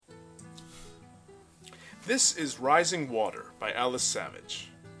This is Rising Water by Alice Savage,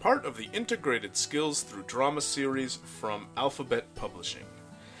 part of the Integrated Skills Through Drama series from Alphabet Publishing.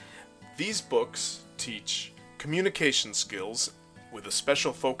 These books teach communication skills with a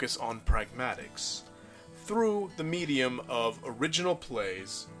special focus on pragmatics through the medium of original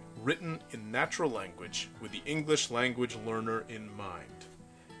plays written in natural language with the English language learner in mind.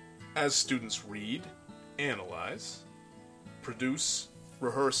 As students read, analyze, produce,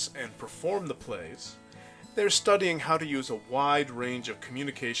 rehearse, and perform the plays, they're studying how to use a wide range of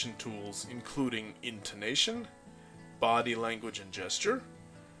communication tools, including intonation, body language and gesture,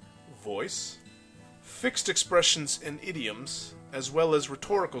 voice, fixed expressions and idioms, as well as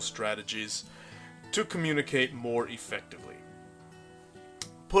rhetorical strategies to communicate more effectively.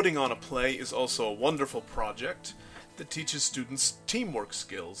 Putting on a play is also a wonderful project that teaches students teamwork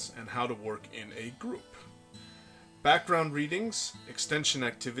skills and how to work in a group. Background readings, extension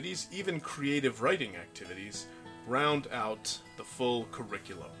activities, even creative writing activities round out the full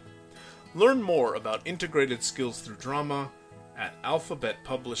curriculum. Learn more about integrated skills through drama at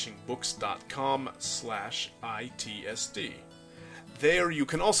alphabetpublishingbooks.com/ITSD. There you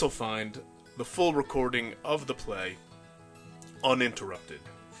can also find the full recording of the play, uninterrupted,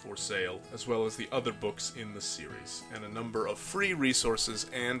 for sale, as well as the other books in the series, and a number of free resources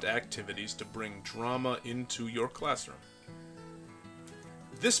and activities to bring drama into your classroom.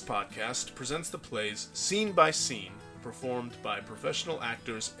 This podcast presents the plays scene by scene, performed by professional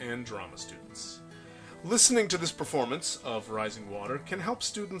actors and drama students. Listening to this performance of Rising Water can help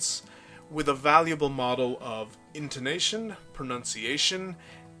students with a valuable model of intonation, pronunciation,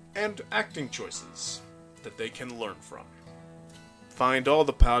 and acting choices that they can learn from. Find all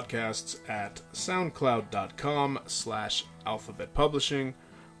the podcasts at soundcloud.com/alphabetpublishing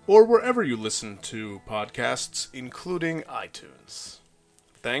or wherever you listen to podcasts, including iTunes.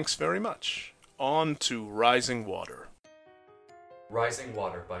 Thanks very much. On to Rising Water. Rising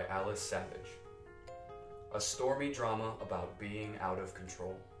Water by Alice Savage. A stormy drama about being out of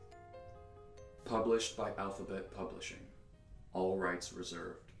control. Published by Alphabet Publishing. All rights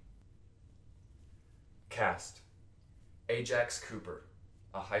reserved. Cast: Ajax Cooper,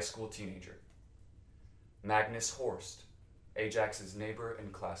 a high school teenager. Magnus Horst, Ajax's neighbor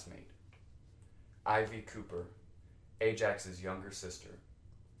and classmate. Ivy Cooper, Ajax's younger sister.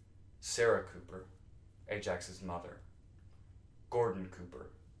 Sarah Cooper, Ajax's mother. Gordon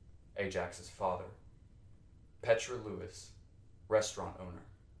Cooper, Ajax's father. Petra Lewis, restaurant owner.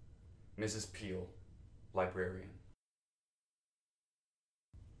 Mrs. Peel, librarian.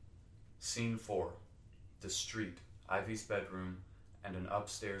 Scene 4. The street, Ivy's bedroom, and an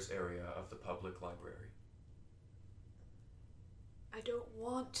upstairs area of the public library. I don't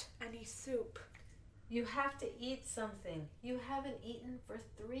want any soup. You have to eat something. You haven't eaten for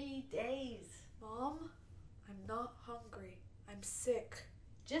 3 days. Mom, I'm not hungry. I'm sick.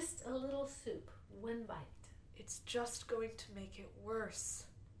 Just a little soup, 1 bite. It's just going to make it worse.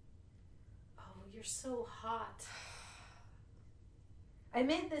 Oh, you're so hot. I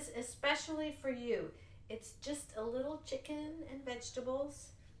made this especially for you. It's just a little chicken and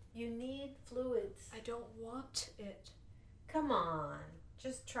vegetables. You need fluids. I don't want it. Come on,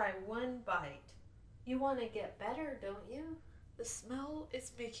 just try 1 bite. You want to get better, don't you? The smell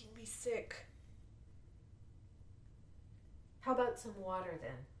is making me sick. How about some water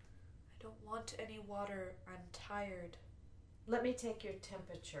then? I don't want any water. I'm tired. Let me take your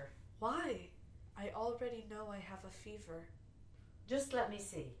temperature. Why? I already know I have a fever. Just let me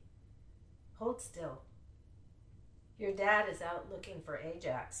see. Hold still. Your dad is out looking for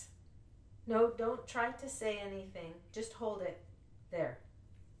Ajax. No, don't try to say anything. Just hold it. There.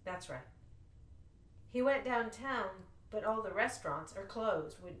 That's right. He went downtown, but all the restaurants are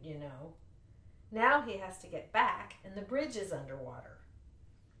closed, wouldn't you know? Now he has to get back, and the bridge is underwater.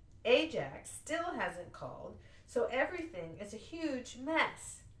 Ajax still hasn't called, so everything is a huge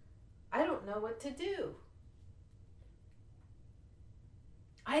mess. I don't know what to do.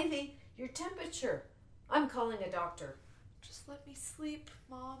 Ivy, your temperature. I'm calling a doctor. Just let me sleep,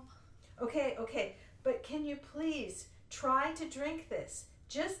 Mom. Okay, but can you please try to drink this?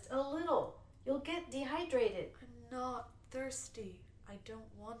 Just a little. You'll get dehydrated. I'm not thirsty. I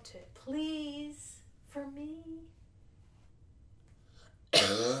don't want it. Please, for me.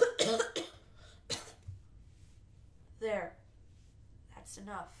 There. That's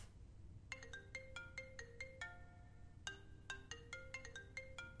enough.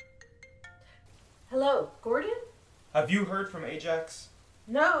 Hello, Gordon? Have you heard from Ajax?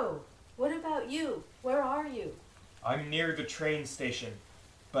 No. What about you? Where are you? I'm near the train station,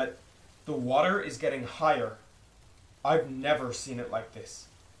 but the water is getting higher. I've never seen it like this.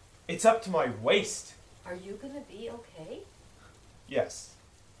 It's up to my waist. Are you gonna be okay? Yes.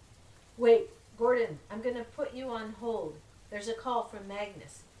 Wait, Gordon, I'm gonna put you on hold. There's a call from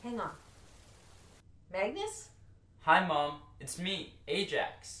Magnus. Hang on. Magnus? Hi, Mom. It's me,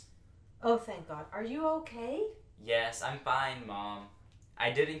 Ajax. Oh, thank God. Are you okay? Yes, I'm fine, Mom.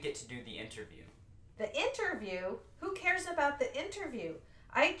 I didn't get to do the interview. The interview? Who cares about the interview?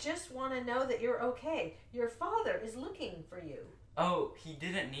 I just want to know that you're okay. Your father is looking for you. Oh, he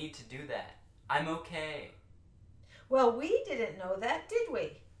didn't need to do that. I'm okay. Well, we didn't know that, did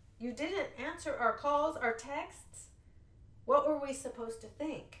we? You didn't answer our calls, our texts. What were we supposed to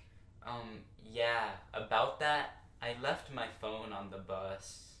think? Yeah, about that, I left my phone on the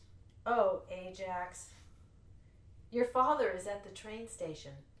bus. Oh, Ajax. Your father is at the train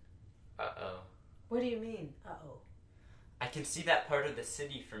station. Uh-oh. What do you mean, uh-oh? I can see that part of the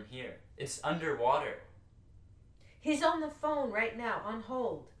city from here. It's underwater. He's on the phone right now, on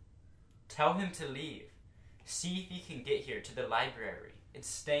hold. Tell him to leave. See if he can get here to the library. It's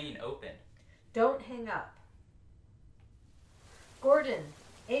staying open. Don't hang up. Gordon,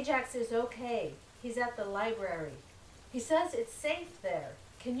 Ajax is okay. He's at the library. He says it's safe there.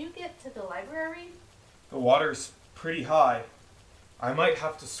 Can you get to the library? The water's pretty high. I might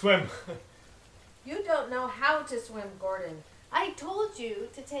have to swim. You don't know how to swim, Gordon. I told you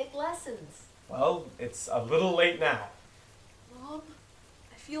to take lessons. Well, it's a little late now. Mom,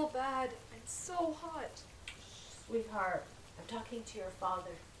 I feel bad. I'm so hot. Sweetheart, I'm talking to your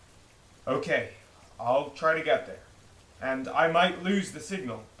father. Okay, I'll try to get there. And I might lose the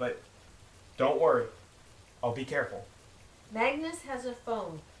signal, but don't worry. I'll be careful. Magnus has a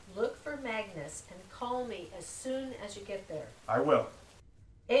phone. Look for Magnus and call me as soon as you get there. I will.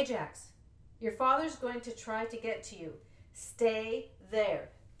 Ajax, your father's going to try to get to you. Stay there.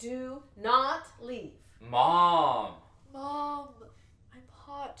 Do not leave. Mom! Mom, I'm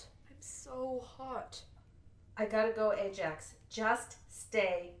hot. I'm so hot. I gotta go, Ajax. Just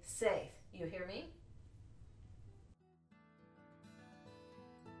stay safe. You hear me?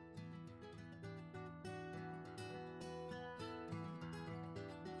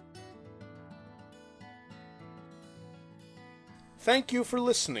 Thank you for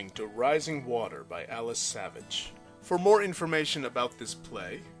listening to Rising Water by Alice Savage. For more information about this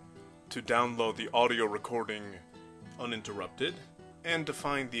play, to download the audio recording uninterrupted, and to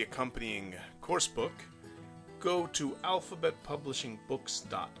find the accompanying course book, go to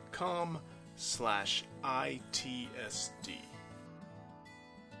alphabetpublishingbooks.com/ITSD.